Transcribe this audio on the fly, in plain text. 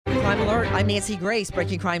Crime Alert. I'm Nancy Grace.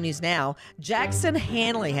 Breaking crime news now. Jackson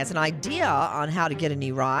Hanley has an idea on how to get a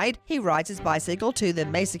new ride. He rides his bicycle to the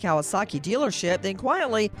Mesa Kawasaki dealership, then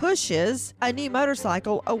quietly pushes a new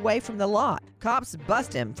motorcycle away from the lot. Cops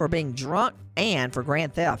bust him for being drunk and for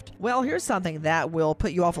grand theft. Well, here's something that will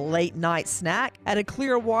put you off a late night snack. At a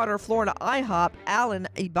Clearwater, Florida IHOP, Alan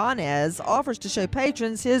Ibanez offers to show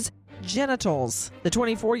patrons his genitals. The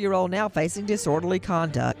 24-year-old now facing disorderly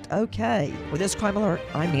conduct. Okay. With this Crime Alert,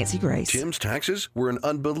 I'm Nancy Grace. Jim's taxes were an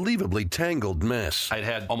unbelievably tangled mess. I'd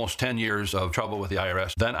had almost 10 years of trouble with the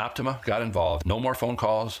IRS. Then Optima got involved. No more phone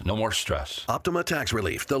calls, no more stress. Optima Tax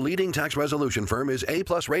Relief, the leading tax resolution firm, is A+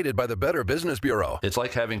 rated by the Better Business Bureau. It's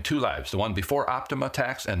like having two lives, the one before Optima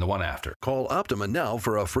Tax and the one after. Call Optima now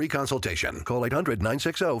for a free consultation. Call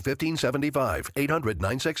 800-960-1575.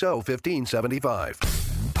 800-960-1575.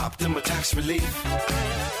 Optima Tax Relief.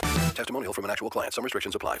 Testimonial from an actual client. Some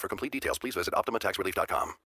restrictions apply. For complete details, please visit OptimaTaxRelief.com.